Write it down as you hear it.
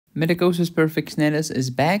Medicosis Perfectionalis is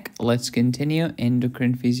back. Let's continue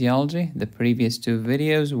endocrine physiology. The previous two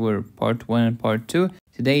videos were part 1 and part 2.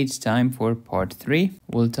 Today it's time for part 3.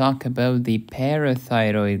 We'll talk about the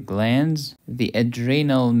parathyroid glands, the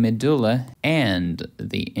adrenal medulla, and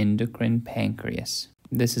the endocrine pancreas.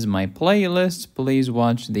 This is my playlist. Please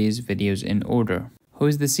watch these videos in order.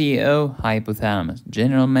 Who's the CEO? Hypothalamus.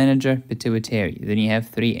 General manager, pituitary. Then you have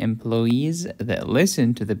 3 employees that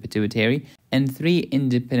listen to the pituitary and 3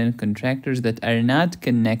 independent contractors that are not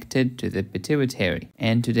connected to the pituitary.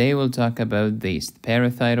 And today we'll talk about these: the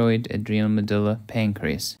parathyroid, adrenal medulla,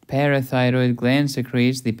 pancreas. Parathyroid gland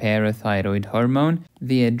secretes the parathyroid hormone.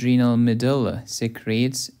 The adrenal medulla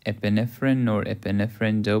secretes epinephrine or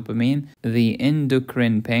epinephrine dopamine. The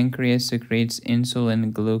endocrine pancreas secretes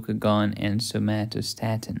insulin, glucagon, and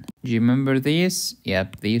somatostatin. Do you remember these?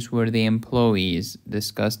 Yep, these were the employees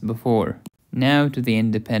discussed before. Now to the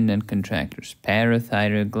independent contractors.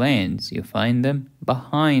 Parathyroid glands, you find them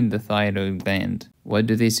behind the thyroid gland. What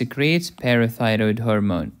do they secrete? Parathyroid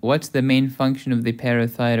hormone. What's the main function of the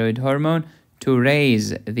parathyroid hormone? To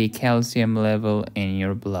raise the calcium level in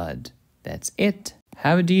your blood. That's it.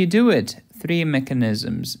 How do you do it? 3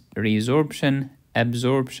 mechanisms: resorption,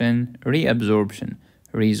 absorption, reabsorption.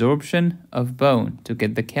 Resorption of bone to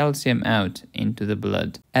get the calcium out into the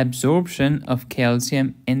blood. Absorption of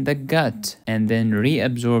calcium in the gut. And then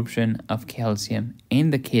reabsorption of calcium in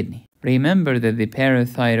the kidney. Remember that the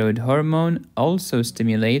parathyroid hormone also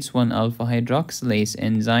stimulates 1-alpha hydroxylase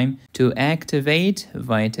enzyme to activate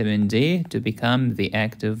vitamin D to become the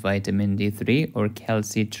active vitamin D3 or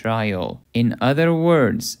calcitriol. In other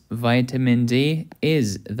words, vitamin D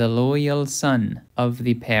is the loyal son of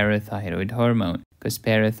the parathyroid hormone, because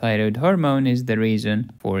parathyroid hormone is the reason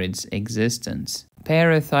for its existence.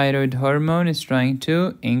 Parathyroid hormone is trying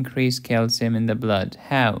to increase calcium in the blood.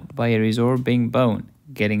 How? By resorbing bone,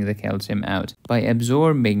 getting the calcium out. By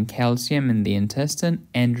absorbing calcium in the intestine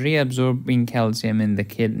and reabsorbing calcium in the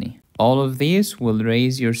kidney. All of these will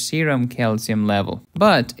raise your serum calcium level.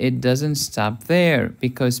 But it doesn't stop there,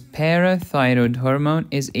 because parathyroid hormone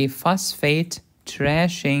is a phosphate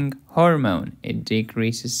trashing hormone. It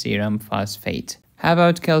decreases serum phosphate. How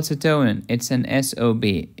about calcitonin? It's an SOB.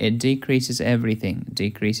 It decreases everything.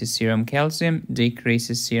 Decreases serum calcium,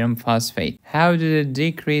 decreases serum phosphate. How did it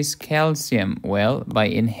decrease calcium? Well, by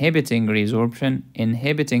inhibiting resorption,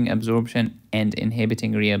 inhibiting absorption, and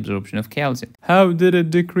inhibiting reabsorption of calcium. How did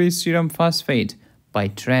it decrease serum phosphate? By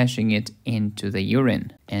trashing it into the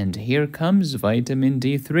urine. And here comes vitamin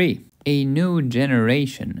D3. A new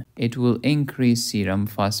generation, it will increase serum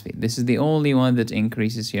phosphate. This is the only one that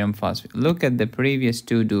increases serum phosphate. Look at the previous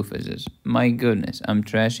 2 doofuses. My goodness, I'm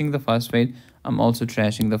trashing the phosphate. I'm also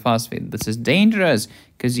trashing the phosphate. This is dangerous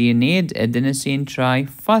because you need adenosine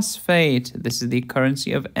triphosphate. This is the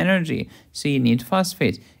currency of energy. So you need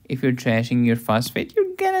phosphate. If you're trashing your phosphate,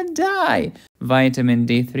 you're gonna die. Vitamin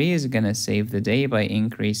D3 is gonna save the day by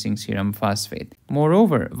increasing serum phosphate.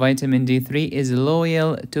 Moreover, vitamin D3 is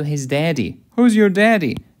loyal to his daddy. Who's your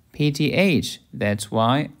daddy? PTH. That's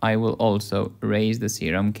why I will also raise the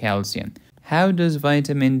serum calcium. How does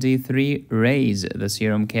vitamin D3 raise the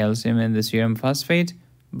serum calcium and the serum phosphate?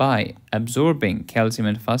 By absorbing calcium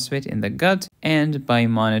and phosphate in the gut and by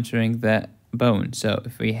monitoring the bone. So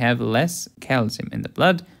if we have less calcium in the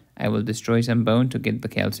blood, I will destroy some bone to get the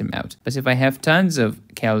calcium out. But if I have tons of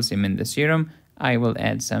calcium in the serum, I will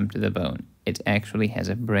add some to the bone. It actually has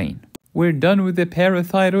a brain. We're done with the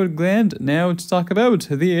parathyroid gland. Now let's talk about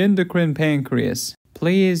the endocrine pancreas.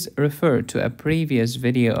 Please refer to a previous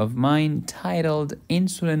video of mine titled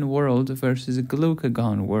Insulin World versus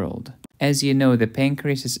Glucagon World. As you know, the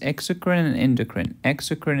pancreas is exocrine and endocrine.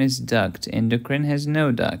 Exocrine is duct, endocrine has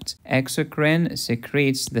no duct. Exocrine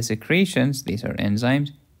secretes the secretions, these are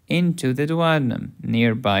enzymes, into the duodenum,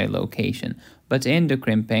 nearby location. But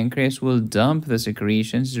endocrine pancreas will dump the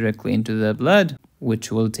secretions directly into the blood,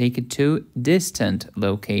 which will take it to distant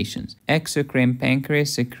locations. Exocrine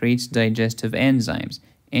pancreas secretes digestive enzymes.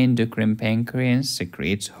 Endocrine pancreas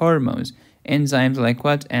secretes hormones. Enzymes like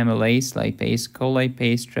what? Amylase, lipase,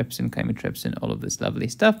 colipase, trypsin, chymotrypsin, all of this lovely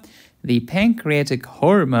stuff. The pancreatic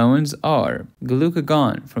hormones are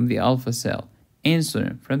glucagon from the alpha cell,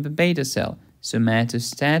 insulin from the beta cell,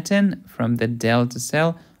 somatostatin from the delta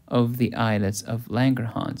cell of the islets of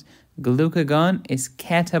Langerhans. Glucagon is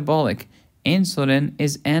catabolic. Insulin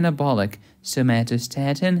is anabolic.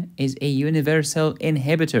 Somatostatin is a universal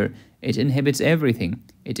inhibitor. It inhibits everything.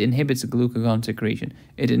 It inhibits glucagon secretion.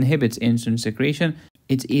 It inhibits insulin secretion.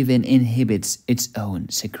 It even inhibits its own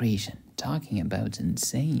secretion. Talking about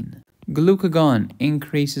insane. Glucagon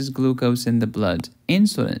increases glucose in the blood.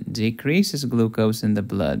 Insulin decreases glucose in the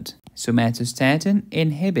blood. Somatostatin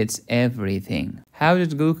inhibits everything. How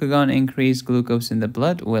did glucagon increase glucose in the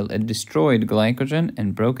blood? Well, it destroyed glycogen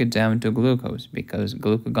and broke it down to glucose because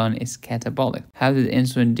glucagon is catabolic. How did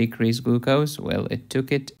insulin decrease glucose? Well, it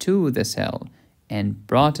took it to the cell and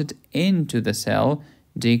brought it into the cell,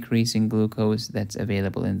 decreasing glucose that's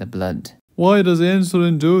available in the blood. Why does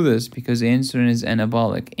insulin do this? Because insulin is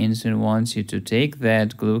anabolic. Insulin wants you to take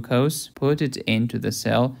that glucose, put it into the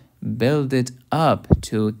cell, build it up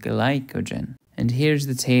to glycogen. And here's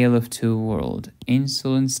the tale of two worlds.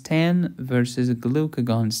 Insulin stan versus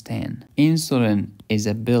glucagon stan. Insulin is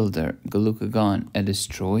a builder, glucagon a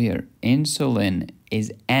destroyer. Insulin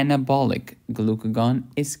is anabolic, glucagon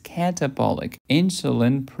is catabolic.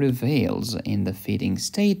 Insulin prevails in the feeding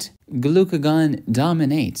state. Glucagon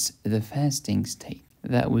dominates the fasting state.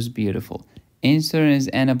 That was beautiful. Insulin is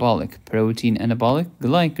anabolic, protein anabolic,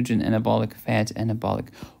 glycogen anabolic, fat anabolic.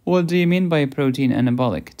 What do you mean by protein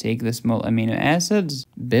anabolic? Take the small amino acids,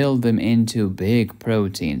 build them into big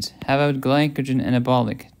proteins. How about glycogen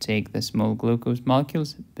anabolic? Take the small glucose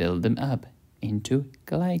molecules, build them up into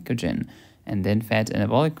glycogen. And then fat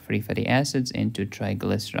anabolic, free fatty acids into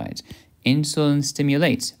triglycerides. Insulin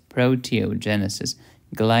stimulates proteogenesis,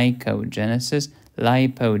 glycogenesis,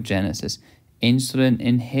 lipogenesis. Insulin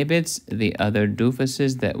inhibits the other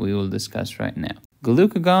doofuses that we will discuss right now.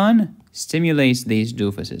 Glucagon stimulates these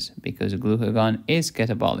doofuses because glucagon is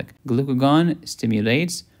catabolic. Glucagon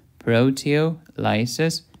stimulates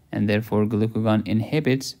proteolysis and therefore glucagon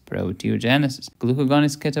inhibits proteogenesis. Glucagon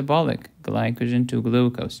is catabolic, glycogen to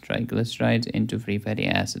glucose, triglycerides into free fatty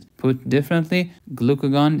acids. Put differently,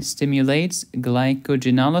 glucagon stimulates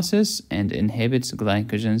glycogenolysis and inhibits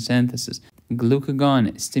glycogen synthesis.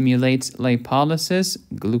 Glucagon stimulates lipolysis,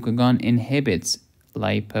 glucagon inhibits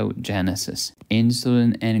lipogenesis.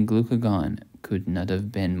 Insulin and glucagon could not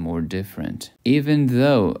have been more different. Even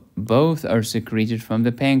though both are secreted from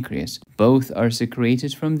the pancreas, both are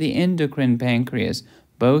secreted from the endocrine pancreas,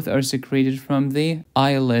 both are secreted from the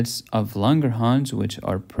islets of Langerhans, which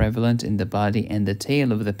are prevalent in the body and the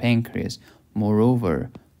tail of the pancreas.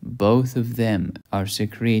 Moreover, both of them are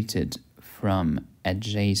secreted from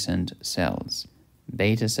adjacent cells.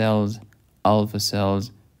 Beta cells, alpha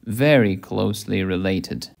cells, very closely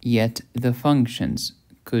related. Yet the functions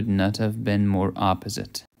could not have been more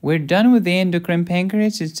opposite. We're done with the endocrine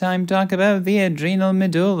pancreas. It's time to talk about the adrenal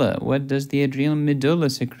medulla. What does the adrenal medulla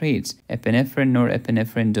secrete? Epinephrine,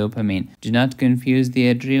 norepinephrine, dopamine. Do not confuse the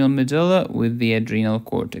adrenal medulla with the adrenal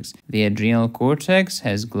cortex. The adrenal cortex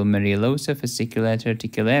has glomerulosa fasciculata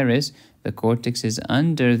reticularis. The cortex is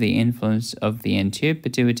under the influence of the anterior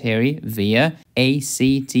pituitary via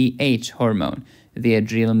ACTH hormone. The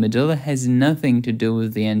adrenal medulla has nothing to do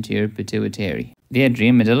with the anterior pituitary. The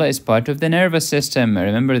adrenal medulla is part of the nervous system.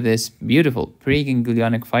 Remember this beautiful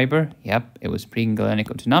preganglionic fiber? Yep, it was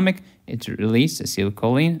preganglionic autonomic. It released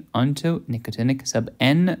acetylcholine onto nicotinic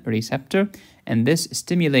sub-N receptor, and this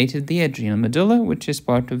stimulated the adrenal medulla, which is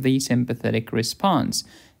part of the sympathetic response.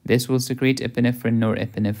 This will secrete epinephrine,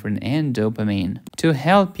 norepinephrine, and dopamine to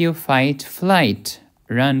help you fight flight,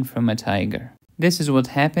 run from a tiger. This is what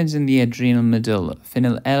happens in the adrenal medulla.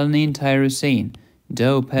 Phenylalanine, tyrosine,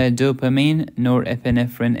 dopamine,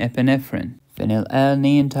 norepinephrine, epinephrine.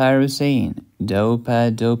 Phenylalanine, tyrosine,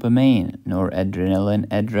 dopamine, noradrenaline,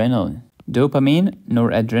 adrenaline. Dopamine,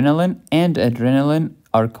 noradrenaline, and adrenaline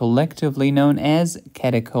are collectively known as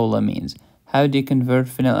catecholamines. How do you convert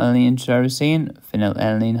phenylalanine to tyrosine?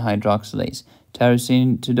 Phenylalanine hydroxylase.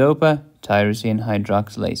 Tyrosine to dopa, tyrosine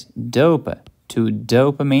hydroxylase. Dopa to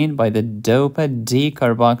dopamine by the dopa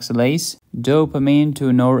decarboxylase. Dopamine to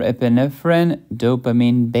norepinephrine,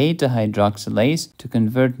 dopamine beta hydroxylase. To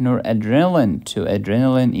convert noradrenaline to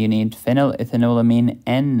adrenaline, you need phenylethanolamine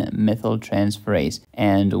N-methyltransferase.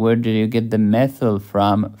 And where did you get the methyl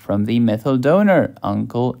from? From the methyl donor,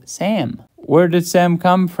 Uncle Sam. Where did Sam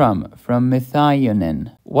come from? From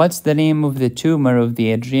methionine. What's the name of the tumor of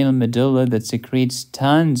the adrenal medulla that secretes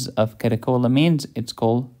tons of catecholamines? It's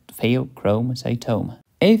called pheochromocytoma.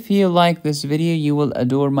 If you like this video, you will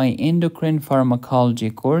adore my endocrine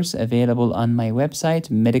pharmacology course available on my website,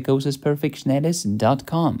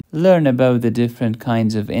 medicosisperfectionalis.com. Learn about the different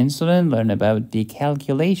kinds of insulin, learn about the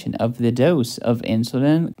calculation of the dose of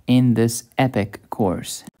insulin in this epic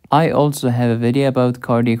course. I also have a video about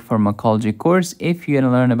cardiac pharmacology course if you want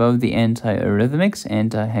to learn about the antiarrhythmics,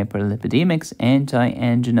 antihyperlipidemics,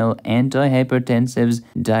 anti-anginal, antihypertensives,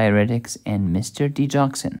 diuretics, and Mr.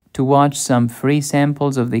 Digoxin. To watch some free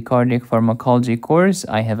samples of the cardiac pharmacology course,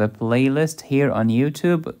 I have a playlist here on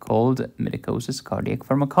YouTube called Medicosis Cardiac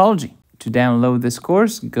Pharmacology. To download this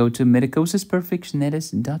course, go to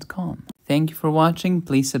medicosisperfectionis.com. Thank you for watching.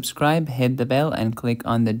 Please subscribe, hit the bell, and click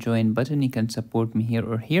on the join button. You can support me here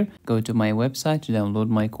or here. Go to my website to download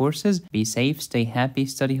my courses. Be safe, stay happy,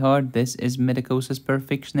 study hard. This is Medicosis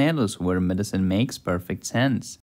Perfectionalis, where medicine makes perfect sense.